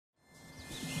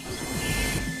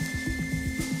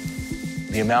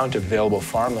The amount of available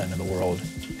farmland in the world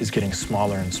is getting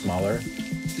smaller and smaller.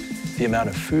 The amount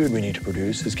of food we need to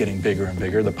produce is getting bigger and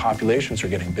bigger. The populations are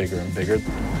getting bigger and bigger.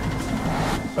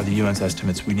 By the UN's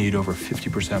estimates, we need over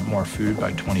 50% more food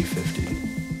by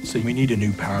 2050. So we need a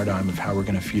new paradigm of how we're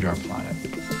going to feed our planet.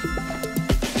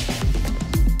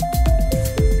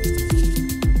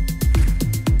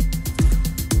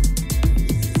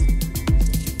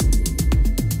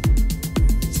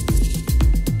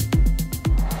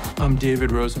 I'm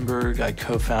David Rosenberg. I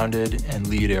co-founded and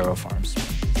lead AeroFarms.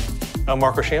 I'm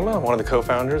Mark Oshima. I'm one of the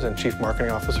co-founders and chief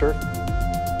marketing officer.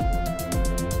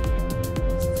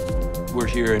 We're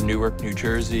here in Newark, New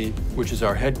Jersey, which is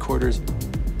our headquarters.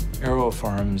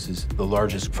 AeroFarms is the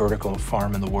largest vertical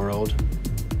farm in the world.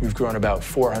 We've grown about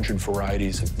 400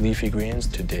 varieties of leafy greens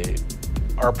to date.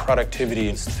 Our productivity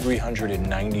is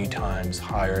 390 times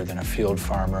higher than a field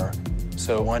farmer.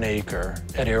 So 1 acre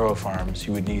at AeroFarms,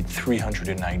 you would need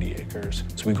 390 acres.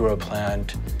 So we grow a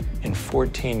plant in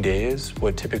 14 days,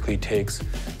 what typically takes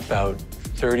about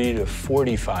 30 to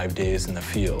 45 days in the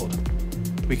field.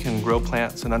 We can grow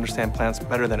plants and understand plants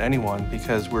better than anyone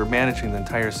because we're managing the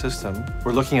entire system.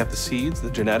 We're looking at the seeds, the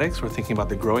genetics, we're thinking about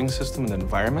the growing system and the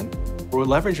environment. We're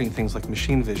leveraging things like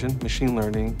machine vision, machine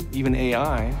learning, even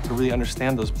AI to really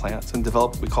understand those plants and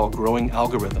develop what we call growing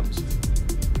algorithms.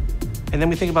 And then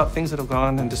we think about things that have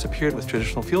gone and disappeared with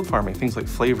traditional field farming, things like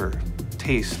flavor,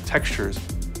 taste, textures,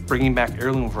 bringing back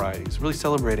heirloom varieties, really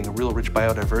celebrating a real rich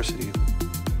biodiversity.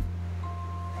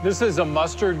 This is a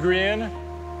mustard green.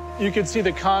 You can see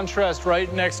the contrast right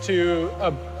next to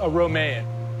a romaine.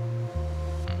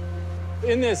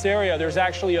 In this area, there's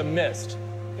actually a mist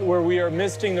where we are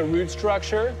misting the root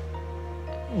structure.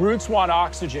 Roots want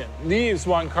oxygen, leaves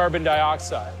want carbon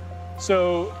dioxide.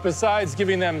 So besides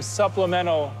giving them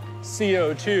supplemental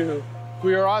CO2,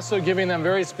 we are also giving them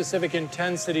very specific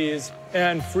intensities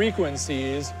and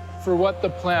frequencies for what the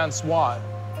plants want.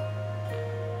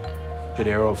 At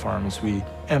AeroFarms, we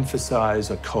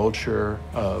emphasize a culture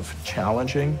of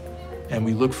challenging, and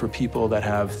we look for people that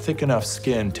have thick enough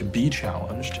skin to be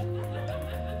challenged.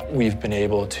 We've been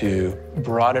able to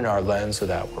broaden our lens of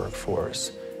that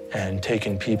workforce and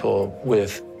taken people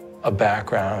with a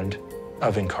background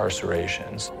of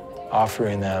incarcerations,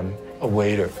 offering them a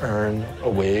way to earn a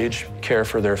wage, care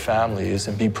for their families,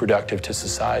 and be productive to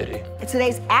society.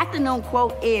 Today's afternoon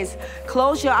quote is,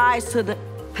 close your eyes to the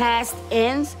past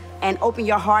ends and open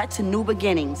your heart to new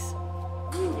beginnings.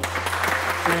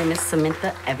 My name is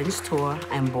Samantha Evans-Tor.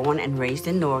 I'm born and raised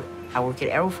in Newark. I work at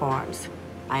AeroFarms.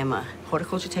 I am a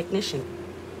horticulture technician.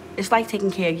 It's like taking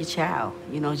care of your child.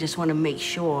 You know, just want to make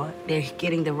sure they're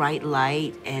getting the right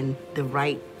light and the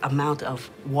right amount of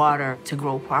water to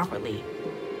grow properly.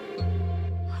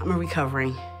 I'm a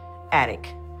recovering addict.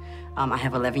 I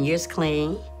have 11 years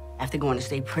clean. After going to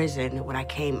state prison, when I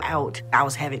came out, I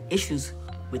was having issues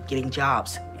with getting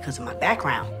jobs because of my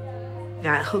background.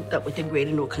 Got hooked up with the Greater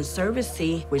Newark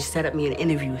Conservancy, which set up me an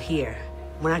interview here.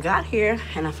 When I got here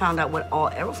and I found out what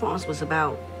all AeroFarms was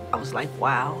about, I was like,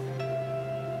 wow.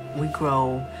 We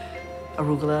grow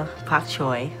arugula, pak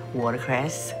choy,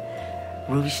 watercress,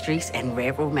 ruby streaks, and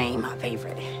red romaine, my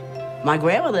favorite. My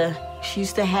grandmother, she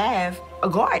used to have a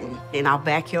garden in our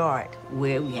backyard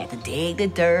where we had to dig the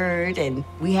dirt and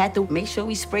we had to make sure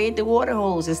we sprayed the water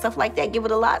hose and stuff like that, give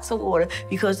it lots of water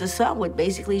because the sun would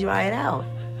basically dry it out.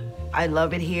 I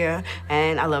love it here,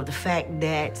 and I love the fact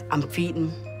that I'm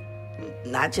feeding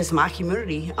not just my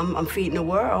community, I'm feeding the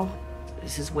world.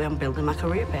 This is where I'm building my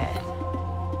career path.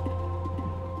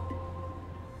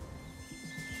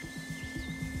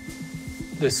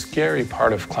 The scary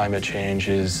part of climate change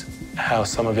is how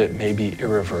some of it may be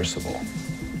irreversible.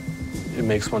 It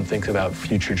makes one think about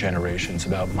future generations,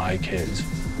 about my kids.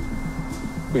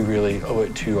 We really owe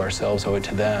it to ourselves, owe it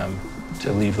to them,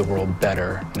 to leave the world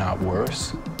better, not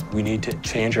worse. We need to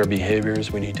change our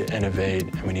behaviors, we need to innovate,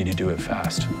 and we need to do it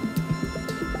fast.